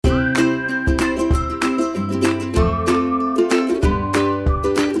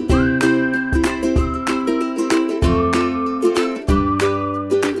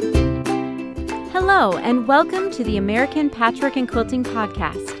and welcome to the American Patchwork and Quilting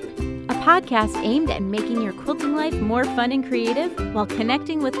Podcast, a podcast aimed at making your quilting life more fun and creative while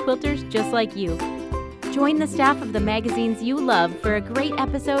connecting with quilters just like you. Join the staff of the magazines you love for a great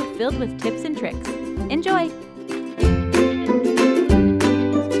episode filled with tips and tricks. Enjoy!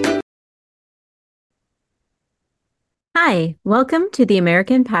 Hi, welcome to the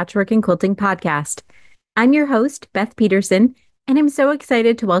American Patchwork and Quilting Podcast. I'm your host, Beth Peterson, and I'm so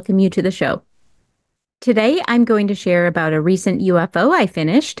excited to welcome you to the show. Today, I'm going to share about a recent UFO I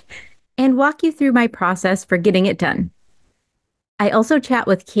finished and walk you through my process for getting it done. I also chat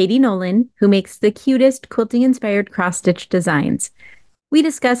with Katie Nolan, who makes the cutest quilting-inspired cross-stitch designs. We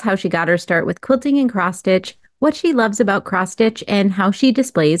discuss how she got her start with quilting and cross-stitch, what she loves about cross-stitch, and how she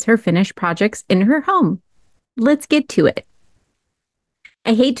displays her finished projects in her home. Let's get to it.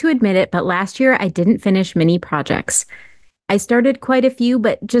 I hate to admit it, but last year I didn't finish many projects. I started quite a few,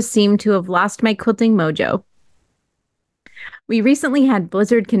 but just seemed to have lost my quilting mojo. We recently had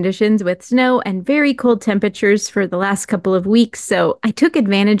blizzard conditions with snow and very cold temperatures for the last couple of weeks, so I took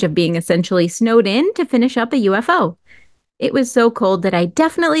advantage of being essentially snowed in to finish up a UFO. It was so cold that I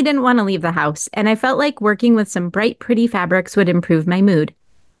definitely didn't want to leave the house, and I felt like working with some bright, pretty fabrics would improve my mood.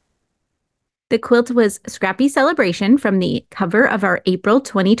 The quilt was Scrappy Celebration from the cover of our April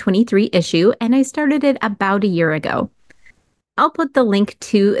 2023 issue, and I started it about a year ago. I'll put the link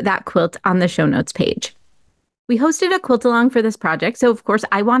to that quilt on the show notes page. We hosted a quilt along for this project, so of course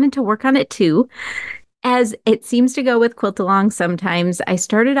I wanted to work on it too. As it seems to go with quilt along sometimes, I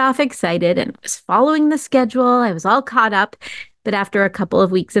started off excited and was following the schedule. I was all caught up, but after a couple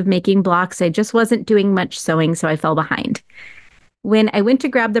of weeks of making blocks, I just wasn't doing much sewing, so I fell behind. When I went to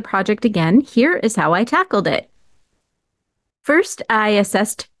grab the project again, here is how I tackled it. First, I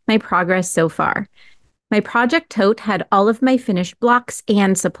assessed my progress so far. My project tote had all of my finished blocks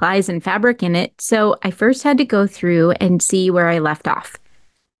and supplies and fabric in it, so I first had to go through and see where I left off.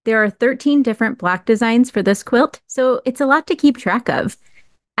 There are 13 different block designs for this quilt, so it's a lot to keep track of.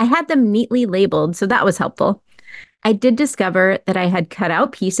 I had them neatly labeled, so that was helpful. I did discover that I had cut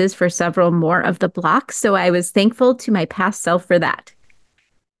out pieces for several more of the blocks, so I was thankful to my past self for that.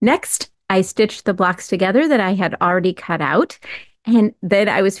 Next, I stitched the blocks together that I had already cut out, and then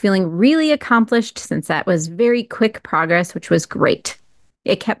I was feeling really accomplished since that was very quick progress, which was great.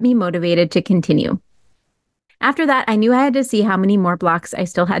 It kept me motivated to continue. After that, I knew I had to see how many more blocks I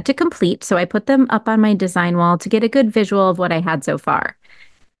still had to complete, so I put them up on my design wall to get a good visual of what I had so far.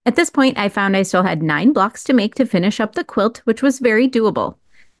 At this point, I found I still had 9 blocks to make to finish up the quilt, which was very doable.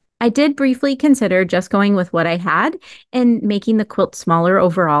 I did briefly consider just going with what I had and making the quilt smaller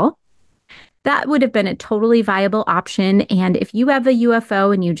overall. That would have been a totally viable option, and if you have a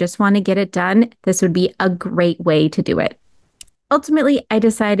UFO and you just want to get it done, this would be a great way to do it. Ultimately, I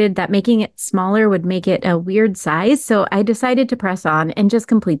decided that making it smaller would make it a weird size, so I decided to press on and just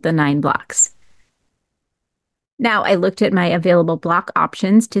complete the 9 blocks. Now I looked at my available block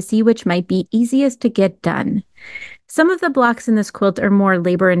options to see which might be easiest to get done. Some of the blocks in this quilt are more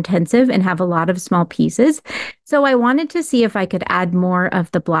labor-intensive and have a lot of small pieces, so I wanted to see if I could add more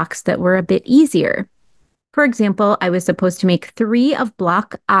of the blocks that were a bit easier. For example, I was supposed to make 3 of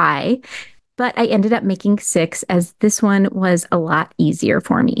block I, but I ended up making 6 as this one was a lot easier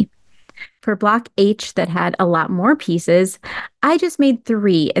for me. For block H that had a lot more pieces, I just made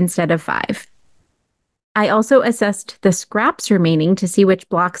 3 instead of 5. I also assessed the scraps remaining to see which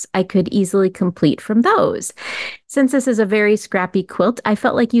blocks I could easily complete from those. Since this is a very scrappy quilt, I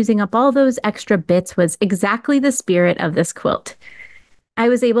felt like using up all those extra bits was exactly the spirit of this quilt. I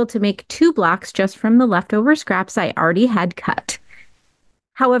was able to make 2 blocks just from the leftover scraps I already had cut.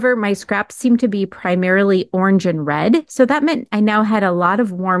 However, my scraps seemed to be primarily orange and red, so that meant I now had a lot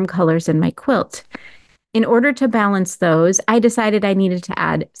of warm colors in my quilt. In order to balance those, I decided I needed to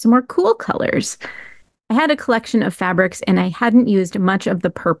add some more cool colors. I had a collection of fabrics and I hadn't used much of the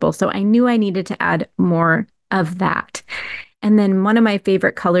purple, so I knew I needed to add more of that. And then one of my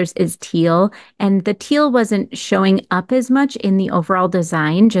favorite colors is teal, and the teal wasn't showing up as much in the overall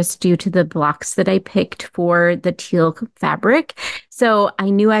design just due to the blocks that I picked for the teal fabric. So I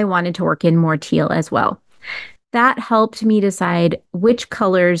knew I wanted to work in more teal as well. That helped me decide which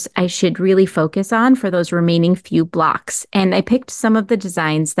colors I should really focus on for those remaining few blocks. And I picked some of the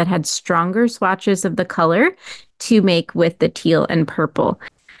designs that had stronger swatches of the color to make with the teal and purple.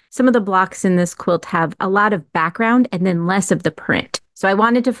 Some of the blocks in this quilt have a lot of background and then less of the print. So I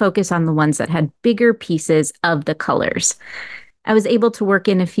wanted to focus on the ones that had bigger pieces of the colors. I was able to work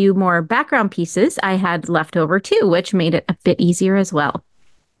in a few more background pieces I had left over too, which made it a bit easier as well.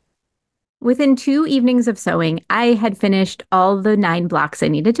 Within 2 evenings of sewing, I had finished all the 9 blocks I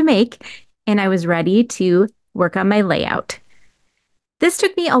needed to make, and I was ready to work on my layout. This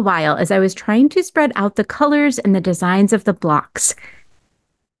took me a while as I was trying to spread out the colors and the designs of the blocks.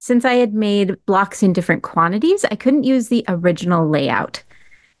 Since I had made blocks in different quantities, I couldn't use the original layout.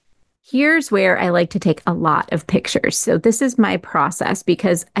 Here's where I like to take a lot of pictures. So this is my process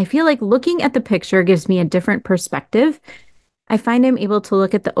because I feel like looking at the picture gives me a different perspective. I find I'm able to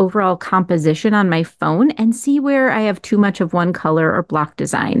look at the overall composition on my phone and see where I have too much of one color or block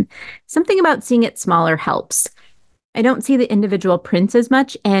design. Something about seeing it smaller helps. I don't see the individual prints as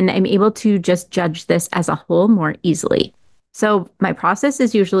much, and I'm able to just judge this as a whole more easily. So my process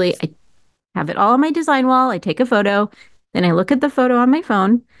is usually I have it all on my design wall, I take a photo, then I look at the photo on my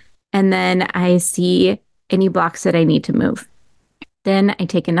phone, and then I see any blocks that I need to move. Then I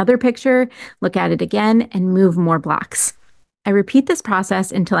take another picture, look at it again, and move more blocks. I repeat this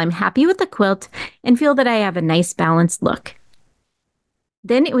process until I'm happy with the quilt and feel that I have a nice balanced look.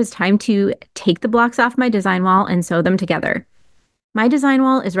 Then it was time to take the blocks off my design wall and sew them together. My design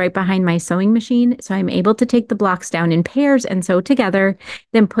wall is right behind my sewing machine, so I'm able to take the blocks down in pairs and sew together,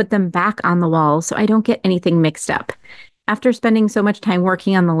 then put them back on the wall so I don't get anything mixed up. After spending so much time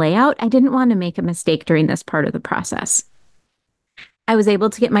working on the layout, I didn't want to make a mistake during this part of the process. I was able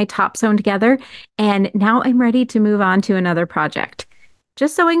to get my top sewn together, and now I'm ready to move on to another project.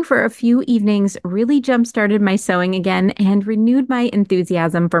 Just sewing for a few evenings really jump-started my sewing again and renewed my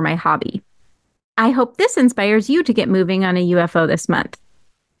enthusiasm for my hobby. I hope this inspires you to get moving on a UFO this month.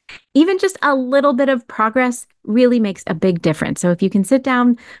 Even just a little bit of progress really makes a big difference. So if you can sit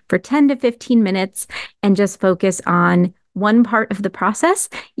down for 10 to 15 minutes and just focus on one part of the process,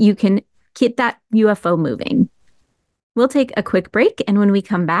 you can get that UFO moving. We'll take a quick break, and when we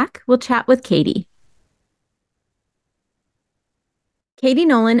come back, we'll chat with Katie. Katie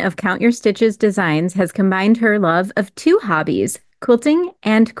Nolan of Count Your Stitches Designs has combined her love of two hobbies, quilting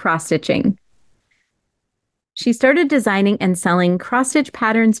and cross-stitching. She started designing and selling cross-stitch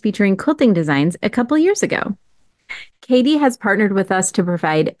patterns featuring quilting designs a couple years ago. Katie has partnered with us to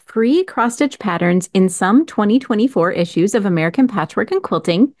provide free cross-stitch patterns in some 2024 issues of American Patchwork and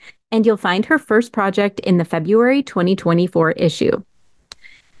Quilting, and you'll find her first project in the February 2024 issue.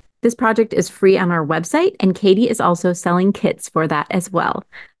 This project is free on our website, and Katie is also selling kits for that as well.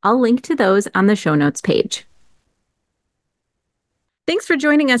 I'll link to those on the show notes page. Thanks for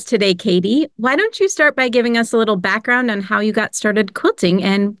joining us today, Katie. Why don't you start by giving us a little background on how you got started quilting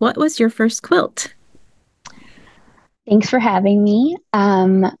and what was your first quilt? Thanks for having me.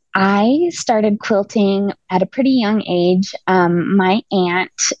 I started quilting at a pretty young age. My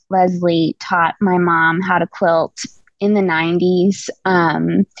aunt, Leslie, taught my mom how to quilt in the 90s.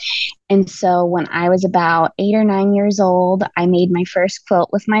 And so when I was about 8 or 9 years old, I made my first quilt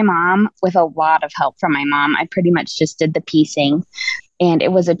with my mom with a lot of help from my mom. I pretty much just did the piecing. And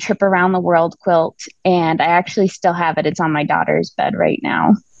it was a trip around the world quilt. And I actually still have it. It's on my daughter's bed right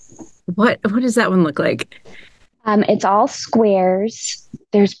now. What does that one look like? It's all squares.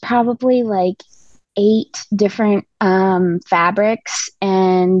 There's probably like 8 different fabrics,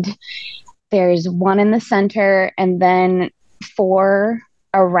 and there's one in the center and then 4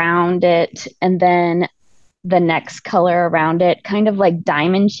 around it, and then the next color around it, kind of like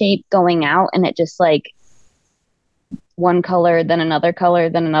diamond shape going out, and it just like one color, then another color,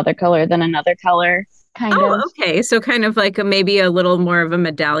 then another color, then another color, kind of. Oh, okay. So kind of like maybe a little more of a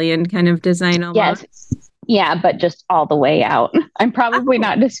medallion kind of design almost. Yes. Yeah, but just all the way out. I'm probably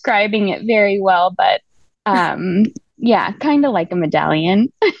not describing it very well, but yeah, kind of like a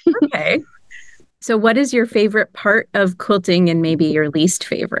medallion. Okay. So what is your favorite part of quilting and maybe your least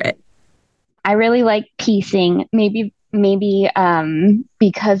favorite? I really like piecing. Maybe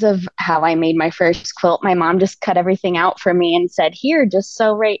because of how I made my first quilt, my mom just cut everything out for me and said, "Here, just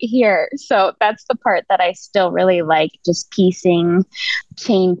sew right here." So that's the part that I still really like, just piecing,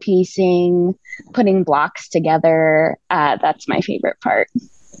 chain piecing, putting blocks together. That's my favorite part.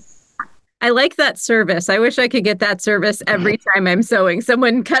 I like that service. I wish I could get that service every time I'm sewing.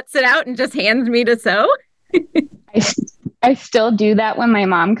 Someone cuts it out and just hands me to sew. I still do that when my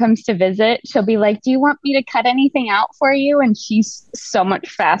mom comes to visit. She'll be like, "Do you want me to cut anything out for you?" And she's so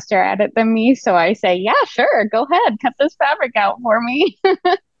much faster at it than me. So I say, "Yeah, sure. Go ahead. Cut this fabric out for me."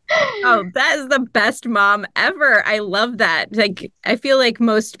 Oh, that is the best mom ever. I love that. Like, I feel like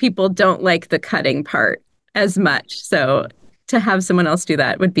most people don't like the cutting part as much. So to have someone else do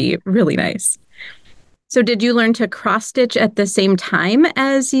that would be really nice. So did you learn to cross stitch at the same time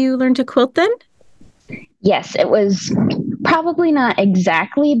as you learned to quilt then? Yes, it was Probably not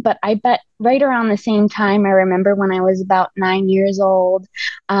exactly, but I bet right around the same time, I remember when I was about 9 years old,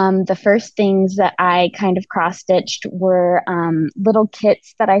 the first things that I kind of cross stitched were little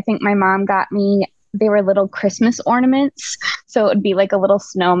kits that I think my mom got me. They were little Christmas ornaments. So it would be like a little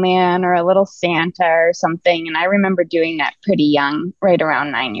snowman or a little Santa or something. And I remember doing that pretty young, right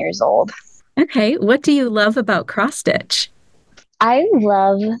around 9 years old. Okay, what do you love about cross stitch? I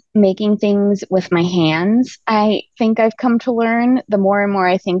love making things with my hands. I think I've come to learn the more and more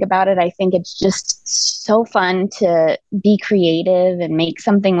I think about it, I think it's just so fun to be creative and make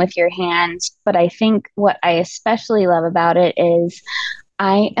something with your hands. But I think what I especially love about it is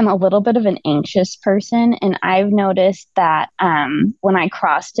I am a little bit of an anxious person, and I've noticed that when I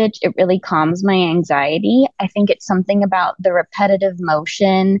cross stitch, it really calms my anxiety. I think it's something about the repetitive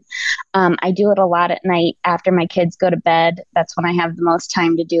motion. I do it a lot at night after my kids go to bed. That's when I have the most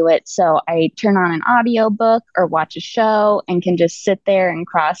time to do it. So I turn on an audiobook or watch a show and can just sit there and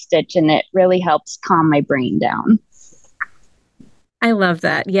cross stitch, and it really helps calm my brain down. I love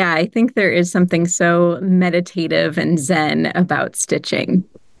that. Yeah, I think there is something so meditative and zen about stitching.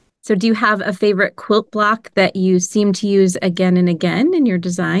 So, do you have a favorite quilt block that you seem to use again and again in your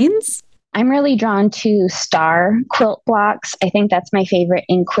designs? I'm really drawn to star quilt blocks. I think that's my favorite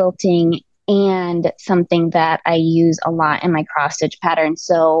in quilting and something that I use a lot in my cross stitch pattern.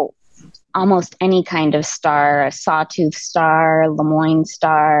 So almost any kind of star, a sawtooth star, Lemoyne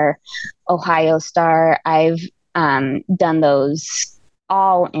star, Ohio star. I've done those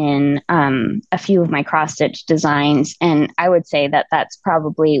all in a few of my cross stitch designs. And I would say that that's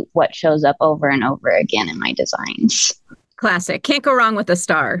probably what shows up over and over again in my designs. Classic. Can't go wrong with a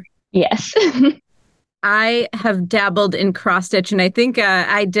star. Yes. I have dabbled in cross stitch, and I think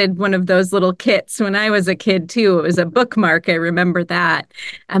I did one of those little kits when I was a kid too. It was a bookmark. I remember that.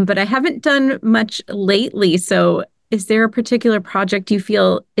 But I haven't done much lately. So, is there a particular project you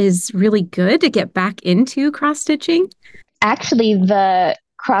feel is really good to get back into cross stitching? Actually, the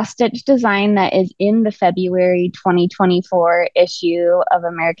cross stitch design that is in the February 2024 issue of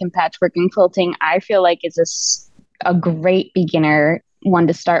American Patchwork and Quilting, I feel like is a great beginner one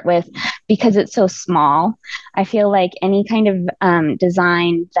to start with because it's so small. I feel like any kind of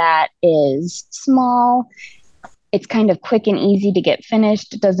design that is small, it's kind of quick and easy to get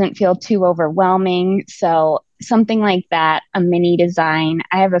finished. It doesn't feel too overwhelming. So something like that, a mini design.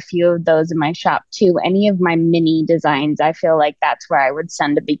 I have a few of those in my shop too. Any of my mini designs, I feel like that's where I would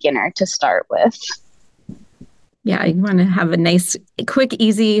send a beginner to start with. Yeah, you want to have a nice, quick,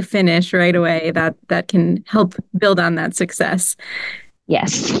 easy finish right away. That can help build on that success.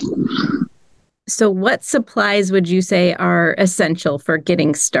 Yes. So, what supplies would you say are essential for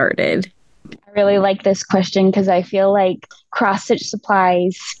getting started? I really like this question because I feel like cross stitch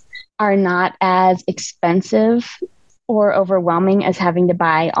supplies are not as expensive or overwhelming as having to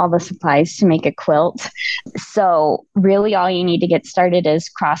buy all the supplies to make a quilt. So, really, all you need to get started is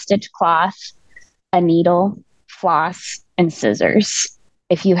cross stitch cloth, a needle, floss, and scissors.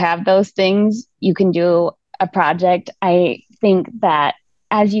 If you have those things, you can do a project. I think that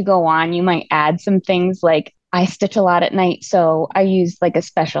as you go on, you might add some things like I stitch a lot at night, so I use like a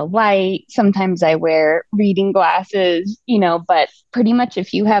special light. Sometimes I wear reading glasses, but pretty much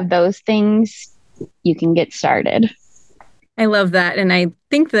if you have those things, you can get started. I love that. And I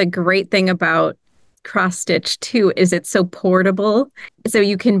think the great thing about cross stitch too is it's so portable. So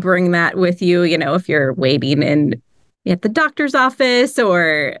you can bring that with you, if you're waiting in at the doctor's office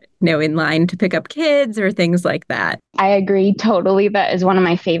or, in line to pick up kids or things like that. I agree totally. That is one of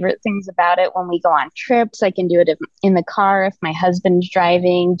my favorite things about it. When we go on trips, I can do it in the car if my husband's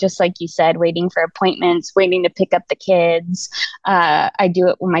driving, just like you said, waiting for appointments, waiting to pick up the kids. I do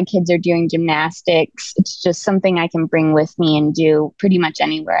it when my kids are doing gymnastics. It's just something I can bring with me and do pretty much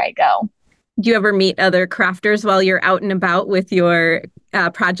anywhere I go. Do you ever meet other crafters while you're out and about with your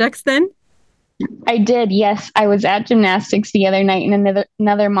projects then? I did. Yes. I was at gymnastics the other night and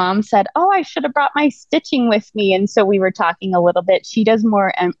another mom said, "Oh, I should have brought my stitching with me." And so we were talking a little bit. She does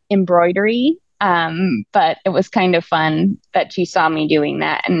more embroidery. But it was kind of fun that she saw me doing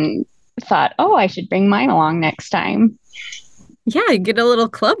that and thought, "Oh, I should bring mine along next time." Yeah, get a little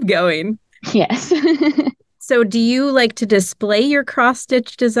club going. Yes. So do you like to display your cross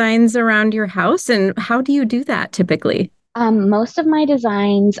stitch designs around your house? And how do you do that typically? Most of my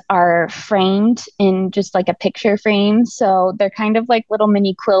designs are framed in just like a picture frame. So they're kind of like little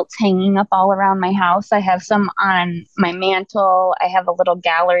mini quilts hanging up all around my house. I have some on my mantle. I have a little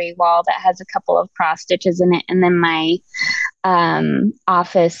gallery wall that has a couple of cross stitches in it. And then my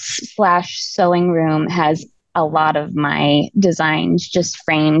office/sewing room has a lot of my designs just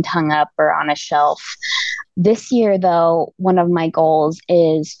framed, hung up, or on a shelf. This year, though, one of my goals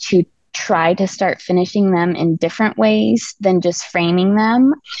is to try to start finishing them in different ways than just framing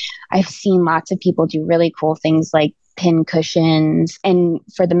them. I've seen lots of people do really cool things like pin cushions. And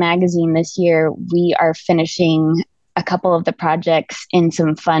for the magazine this year, we are finishing a couple of the projects in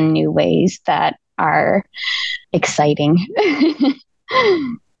some fun new ways that are exciting.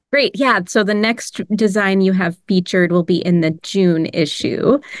 Great. Yeah. So the next design you have featured will be in the June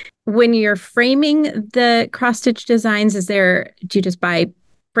issue. When you're framing the cross stitch designs, do you just buy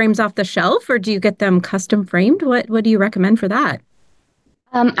frames off the shelf or do you get them custom framed? What do you recommend for that?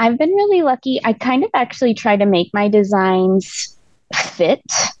 I've been really lucky. I kind of actually try to make my designs fit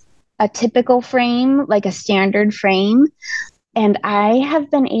a typical frame, like a standard frame. And I have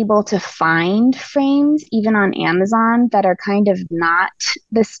been able to find frames even on Amazon that are kind of not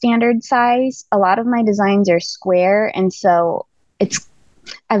the standard size. A lot of my designs are square, and so it's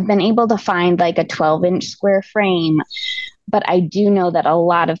I've been able to find like a 12-inch square frame, but I do know that a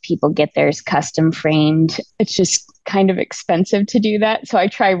lot of people get theirs custom framed. It's just kind of expensive to do that. So I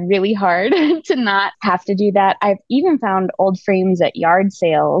try really hard to not have to do that. I've even found old frames at yard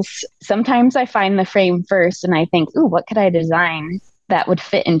sales. Sometimes I find the frame first and I think, ooh, what could I design that would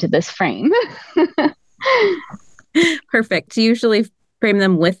fit into this frame? Perfect. Do you usually frame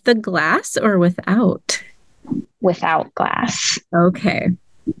them with the glass or without? Without glass. Okay.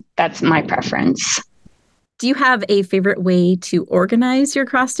 That's my preference. Do you have a favorite way to organize your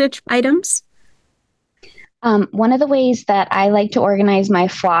cross stitch items? One of the ways that I like to organize my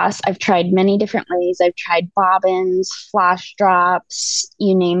floss, I've tried many different ways. I've tried bobbins, floss drops,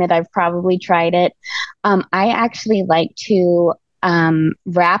 you name it, I've probably tried it. I actually like to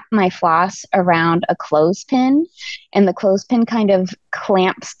wrap my floss around a clothespin, and the clothespin kind of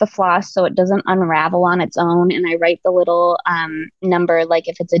clamps the floss so it doesn't unravel on its own. And I write the little number, like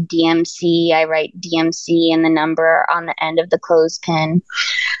if it's a DMC, I write DMC and the number on the end of the clothespin.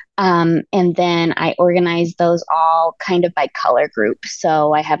 And then I organize those all kind of by color group.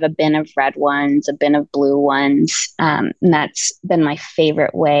 So I have a bin of red ones, a bin of blue ones. And that's been my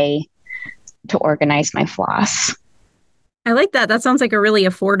favorite way to organize my floss. I like that. That sounds like a really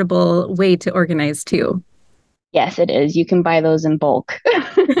affordable way to organize too. Yes, it is. You can buy those in bulk.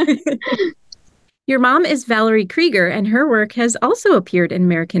 Your mom is Valerie Krieger, and her work has also appeared in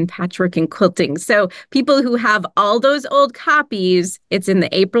American Patchwork and Quilting. So, people who have all those old copies, it's in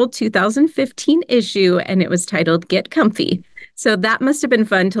the April 2015 issue, and it was titled Get Comfy. So, that must have been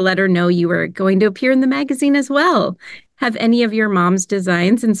fun to let her know you were going to appear in the magazine as well. Have any of your mom's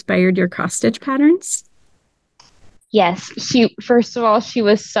designs inspired your cross stitch patterns? Yes, first of all, she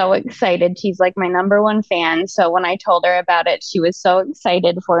was so excited. She's like my number one fan. So when I told her about it, she was so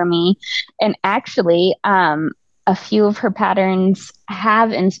excited for me. And actually, a few of her patterns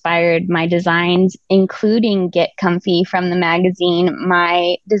have inspired my designs, including Get Comfy from the magazine.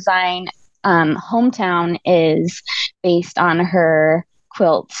 My design, Hometown, is based on her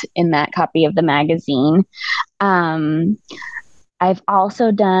quilt in that copy of the magazine. Um, I've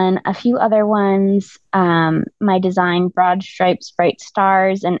also done a few other ones. My design, Broad Stripes, Bright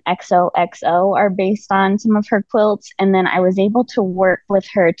Stars, and XOXO are based on some of her quilts. And then I was able to work with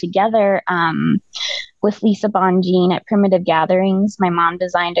her together with Lisa Bonjean at Primitive Gatherings. My mom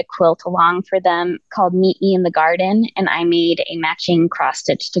designed a quilt along for them called Meet Me in the Garden, and I made a matching cross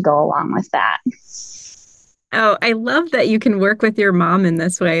stitch to go along with that. Oh, I love that you can work with your mom in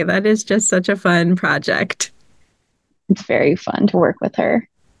this way. That is just such a fun project. It's very fun to work with her.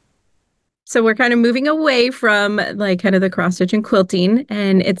 So we're kind of moving away from like kind of the cross stitch and quilting,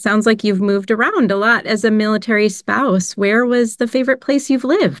 and it sounds like you've moved around a lot as a military spouse. Where was the favorite place you've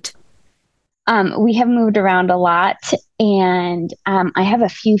lived? We have moved around a lot, and I have a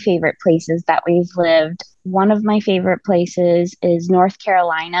few favorite places that we've lived. One of my favorite places is North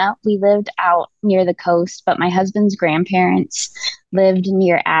Carolina. We lived out near the coast, but my husband's grandparents lived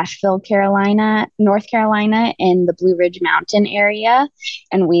near Asheville, North Carolina, in the Blue Ridge Mountain area,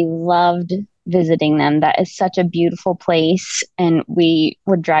 and we loved visiting them. That is such a beautiful place, and we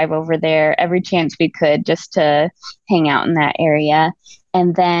would drive over there every chance we could just to hang out in that area.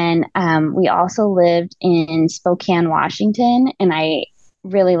 And then we also lived in Spokane, Washington, and I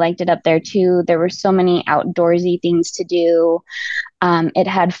really liked it up there too. There were so many outdoorsy things to do. It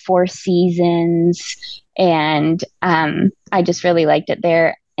had 4 seasons, and I just really liked it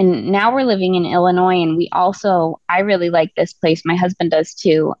there. And now we're living in Illinois, and I really like this place. My husband does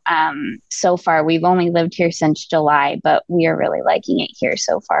too. So far, we've only lived here since July, but we are really liking it here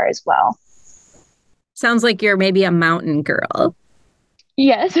so far as well. Sounds like you're maybe a mountain girl.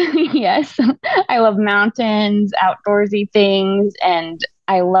 Yes, yes. I love mountains, outdoorsy things, and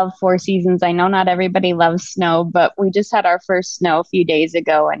I love four seasons. I know not everybody loves snow, but we just had our first snow a few days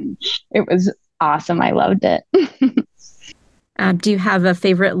ago and it was awesome. I loved it. Do you have a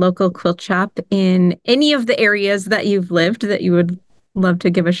favorite local quilt shop in any of the areas that you've lived that you would love to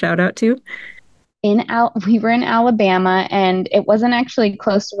give a shout out to? We were in Alabama and it wasn't actually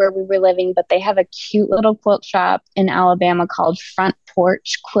close to where we were living, but they have a cute little quilt shop in Alabama called Front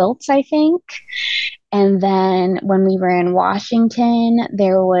Porch Quilts, I think. And then when we were in Washington,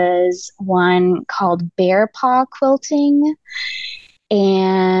 there was one called Bear Paw Quilting.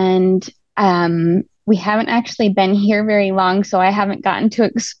 And we haven't actually been here very long, so I haven't gotten to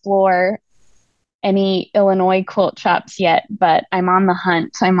explore any Illinois quilt shops yet, but I'm on the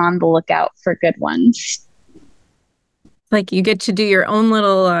hunt. I'm on the lookout for good ones. Like you get to do your own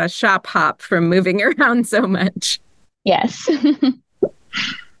little shop hop from moving around so much. Yes.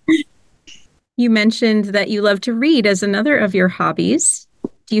 You mentioned that you love to read as another of your hobbies.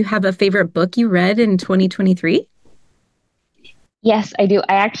 Do you have a favorite book you read in 2023? Yes, I do.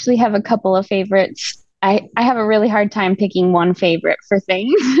 I actually have a couple of favorites. I have a really hard time picking one favorite for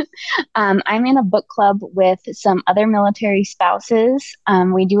things. I'm in a book club with some other military spouses.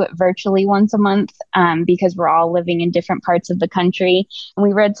 We do it virtually once a month because we're all living in different parts of the country. And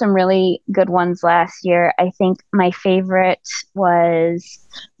we read some really good ones last year. I think my favorite was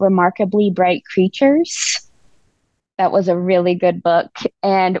Remarkably Bright Creatures. That was a really good book.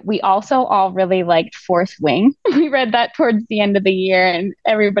 And we also all really liked Fourth Wing. We read that towards the end of the year, and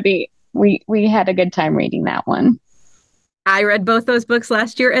we had a good time reading that one. I read both those books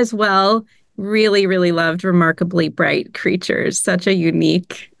last year as well. Really, really loved Remarkably Bright Creatures. Such a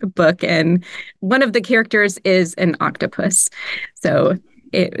unique book. And one of the characters is an octopus. So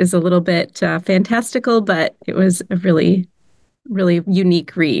it was a little bit fantastical, but it was a really, really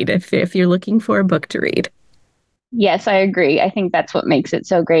unique read if you're looking for a book to read. Yes, I agree. I think that's what makes it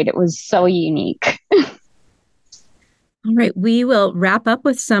so great. It was so unique. All right, we will wrap up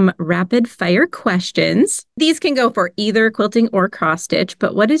with some rapid fire questions. These can go for either quilting or cross stitch,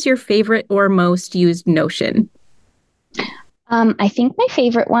 but what is your favorite or most used notion? I think my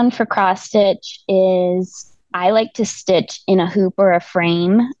favorite one for cross stitch is I like to stitch in a hoop or a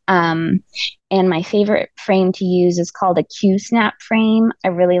frame. And my favorite frame to use is called a Q snap frame. I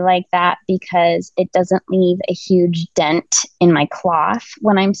really like that because it doesn't leave a huge dent in my cloth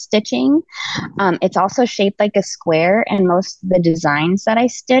when I'm stitching. It's also shaped like a square, and most of the designs that I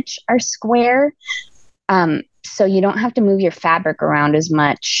stitch are square. So you don't have to move your fabric around as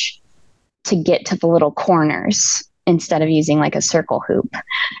much to get to the little corners instead of using like a circle hoop.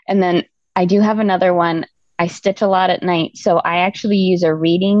 And then I do have another one. I stitch a lot at night, so I actually use a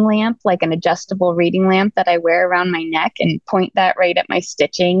reading lamp, like an adjustable reading lamp that I wear around my neck and point that right at my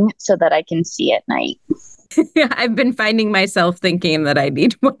stitching so that I can see at night. Yeah, I've been finding myself thinking that I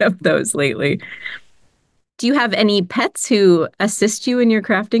need one of those lately. Do you have any pets who assist you in your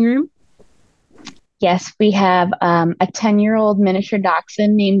crafting room? Yes, we have a 10-year-old miniature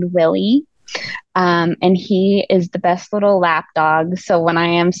dachshund named Willie. And he is the best little lap dog. So when I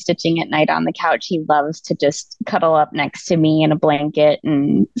am stitching at night on the couch, he loves to just cuddle up next to me in a blanket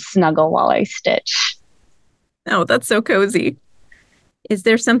and snuggle while I stitch. Oh, that's so cozy. Is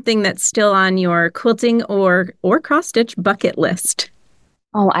there something that's still on your quilting or cross stitch bucket list?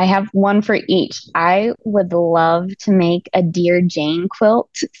 Oh, I have one for each. I would love to make a Dear Jane quilt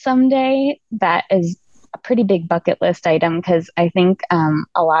someday. That is a pretty big bucket list item because I think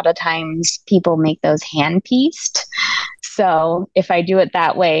a lot of times people make those hand pieced. So if I do it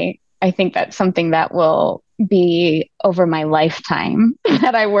that way, I think that's something that will be over my lifetime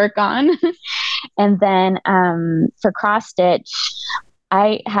that I work on. And then for cross stitch,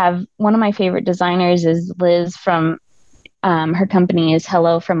 I have one of my favorite designers is Liz from her company is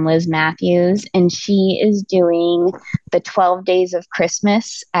Hello from Liz Matthews, and she is doing the 12 Days of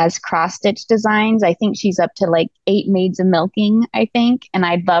Christmas as cross stitch designs. I think she's up to like 8 maids of milking, I think. And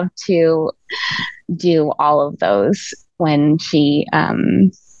I'd love to do all of those when she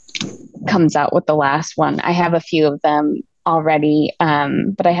comes out with the last one. I have a few of them already,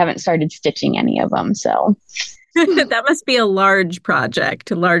 but I haven't started stitching any of them. So That must be a large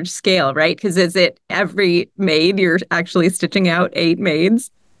project, large scale, right? Because is it every maid you're actually stitching out 8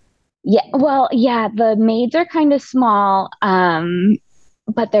 maids? yeah, well, yeah, the maids are kind of small,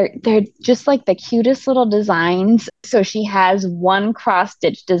 but they're just like the cutest little designs. So she has one cross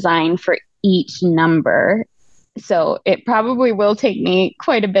stitch design for each number. So it probably will take me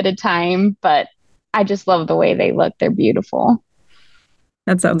quite a bit of time, but I just love the way they look. They're beautiful.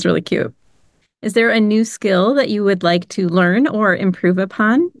 That sounds really cute. Is there a new skill that you would like to learn or improve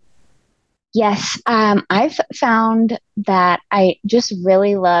upon? Yes, I've found that I just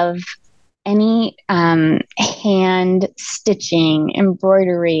really love any hand stitching,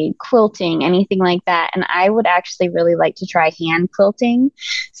 embroidery, quilting, anything like that. And I would actually really like to try hand quilting.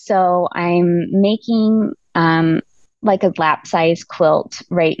 So I'm making like a lap size quilt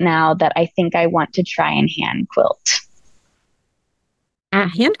right now that I think I want to try and hand quilt.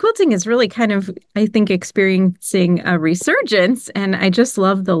 Hand quilting is really kind of, I think, experiencing a resurgence, and I just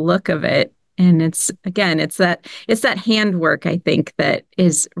love the look of it. And it's again, it's that handwork, I think, that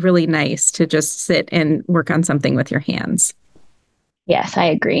is really nice to just sit and work on something with your hands. Yes, I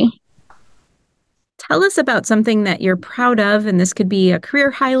agree. Tell us about something that you're proud of, and this could be a career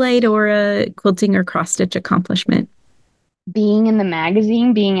highlight or a quilting or cross stitch accomplishment. Being in the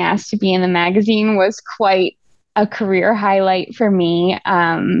magazine, being asked to be in the magazine was quite a career highlight for me.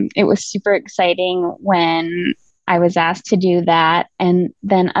 It was super exciting when I was asked to do that. And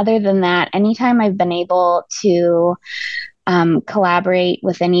then, other than that, anytime I've been able to collaborate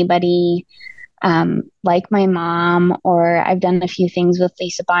with anybody like my mom, or I've done a few things with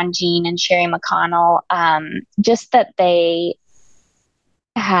Lisa Bonjean and Sherry McConnell, just that they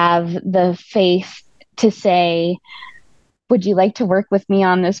have the faith to say, would you like to work with me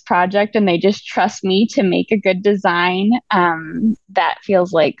on this project? And they just trust me to make a good design. That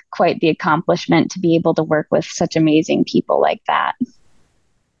feels like quite the accomplishment to be able to work with such amazing people like that.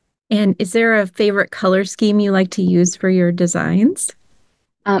 And is there a favorite color scheme you like to use for your designs?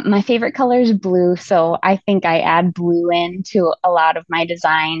 My favorite color is blue, so I think I add blue into a lot of my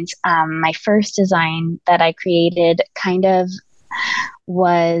designs. My first design that I created kind of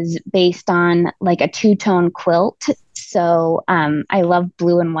was based on like a two-tone quilt. So I love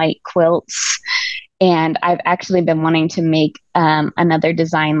blue and white quilts, and I've actually been wanting to make another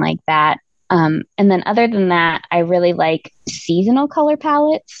design like that. And then other than that, I really like seasonal color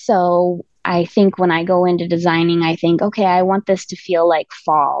palettes. So I think when I go into designing, I think, okay, I want this to feel like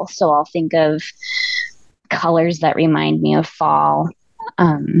fall. So I'll think of colors that remind me of fall.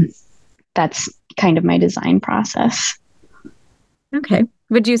 Um, that's kind of my design process. Okay.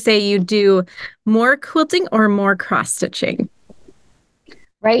 Would you say you do more quilting or more cross stitching?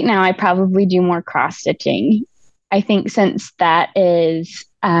 Right now, I probably do more cross stitching. I think since that is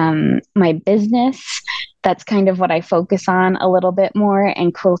my business, that's kind of what I focus on a little bit more.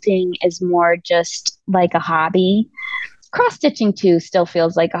 And quilting is more just like a hobby. Cross stitching too still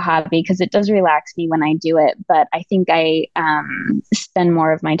feels like a hobby because it does relax me when I do it. But I think I spend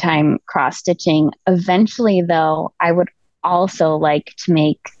more of my time cross stitching. Eventually, though, I would also like to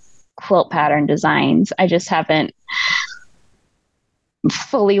make quilt pattern designs. I just haven't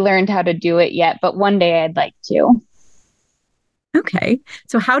fully learned how to do it yet, but one day I'd like to. Okay.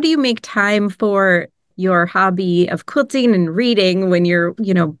 So how do you make time for your hobby of quilting and reading when your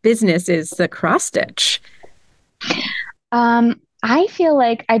business is the cross stitch? I feel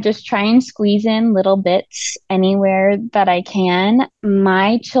like I just try and squeeze in little bits anywhere that I can.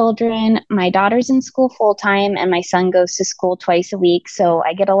 My children, my daughter's in school full time, and my son goes to school twice a week. So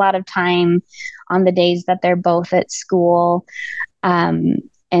I get a lot of time on the days that they're both at school. Um,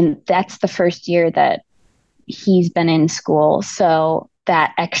 and that's the first year that he's been in school. So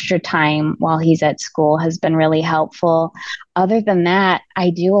that extra time while he's at school has been really helpful. Other than that, I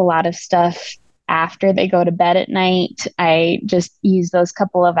do a lot of stuff after they go to bed at night. I just use those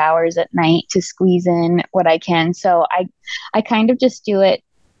couple of hours at night to squeeze in what I can. So I kind of just do it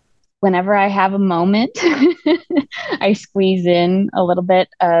whenever I have a moment. I squeeze in a little bit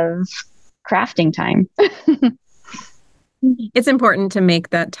of crafting time. It's important to make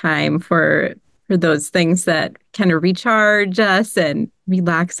that time for those things that kind of recharge us and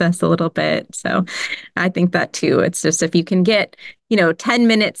relax us a little bit. So I think that too. It's just if you can get 10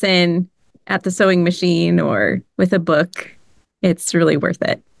 minutes in at the sewing machine or with a book, it's really worth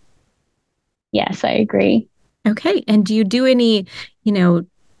it. Yes, I agree. Okay. And do you do any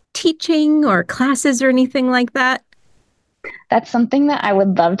teaching or classes or anything like that? That's something that I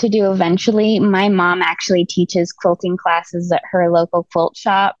would love to do eventually. My mom actually teaches quilting classes at her local quilt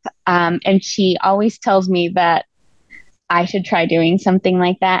shop. And she always tells me that I should try doing something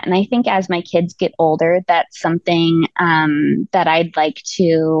like that. And I think as my kids get older, that's something that I'd like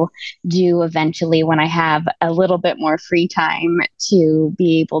to do eventually when I have a little bit more free time to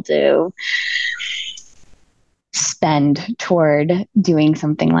be able to spend toward doing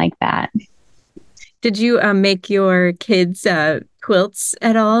something like that. Did you make your kids quilts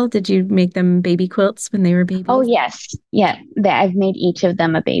at all? Did you make them baby quilts when they were Oh, babies? yes. Yeah. I've made each of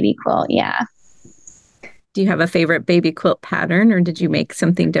them a baby quilt. Yeah. Do you have a favorite baby quilt pattern or did you make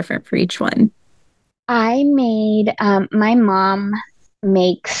something different for each one? I made, my mom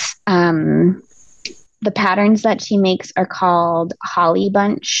makes Um, the patterns that she makes are called holly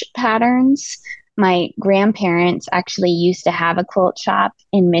bunch patterns. My grandparents actually used to have a quilt shop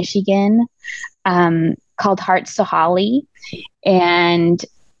in Michigan called Hearts to Holly. And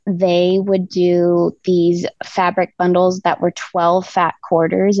they would do these fabric bundles that were 12 fat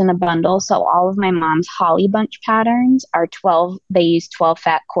quarters in a bundle. So all of my mom's holly bunch patterns are 12, they use 12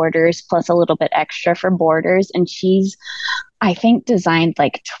 fat quarters plus a little bit extra for borders. And she's, I think, designed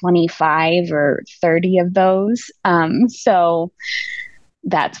like 25 or 30 of those. So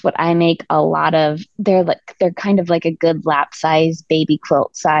that's what I make a lot of. They're kind of like a good lap size, baby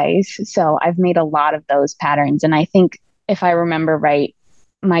quilt size. So I've made a lot of those patterns. And I think if I remember right,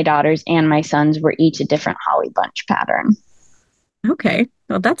 my daughters and my sons were each a different holly bunch pattern. Okay.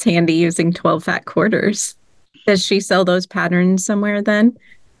 Well, that's handy using 12 fat quarters. Does she sell those patterns somewhere then?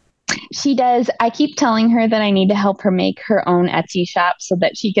 She does. I keep telling her that I need to help her make her own Etsy shop so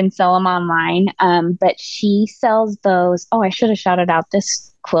that she can sell them online. But she sells those. Oh, I should have shouted out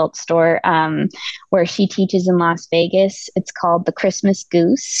this quilt store where she teaches in Las Vegas. It's called the Christmas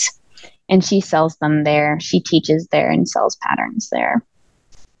Goose, and she sells them there. She teaches there and sells patterns there.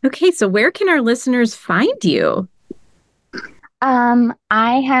 Okay, so where can our listeners find you?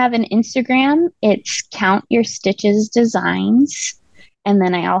 I have an Instagram. It's Count Your Stitches Designs. And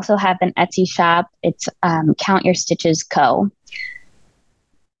then I also have an Etsy shop. It's Count Your Stitches Co.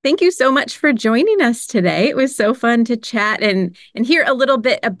 Thank you so much for joining us today. It was so fun to chat and hear a little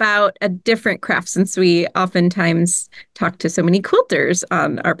bit about a different craft, since we oftentimes talk to so many quilters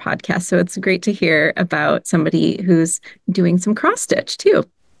on our podcast. So it's great to hear about somebody who's doing some cross stitch too.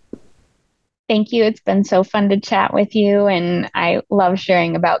 Thank you. It's been so fun to chat with you, and I love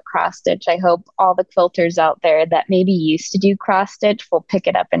sharing about cross stitch. I hope all the quilters out there that maybe used to do cross stitch will pick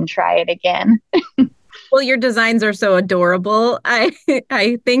it up and try it again. Well, your designs are so adorable. I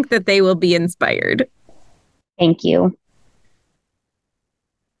think that they will be inspired. Thank you.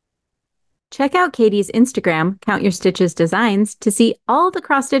 Check out Katie's Instagram, Count Your Stitches Designs, to see all the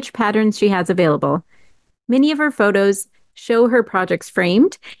cross stitch patterns she has available. Many of her photos show her projects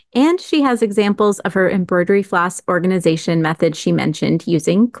framed, and she has examples of her embroidery floss organization method she mentioned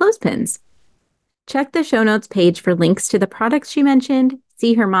using clothespins. Check the show notes page for links to the products she mentioned,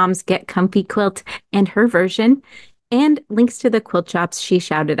 see her mom's Get Comfy quilt and her version, and links to the quilt shops she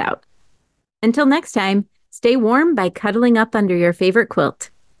shouted out. Until next time, stay warm by cuddling up under your favorite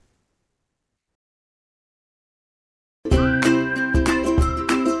quilt.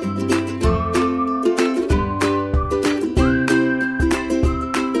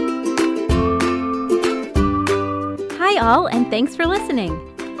 Hi all, and thanks for listening.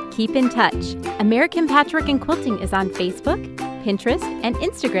 Keep in touch. American Patchwork and Quilting is on Facebook, Pinterest, and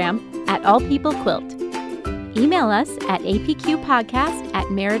Instagram at All People Quilt. Email us at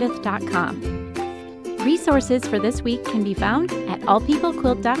apqpodcast@meredith.com. Resources for this week can be found at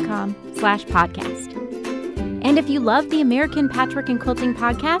allpeoplequilt.com/podcast. And if you love the American Patchwork and Quilting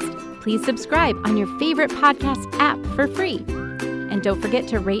podcast, please subscribe on your favorite podcast app for free. And don't forget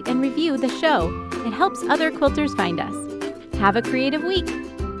to rate and review the show. It helps other quilters find us. Have a creative week.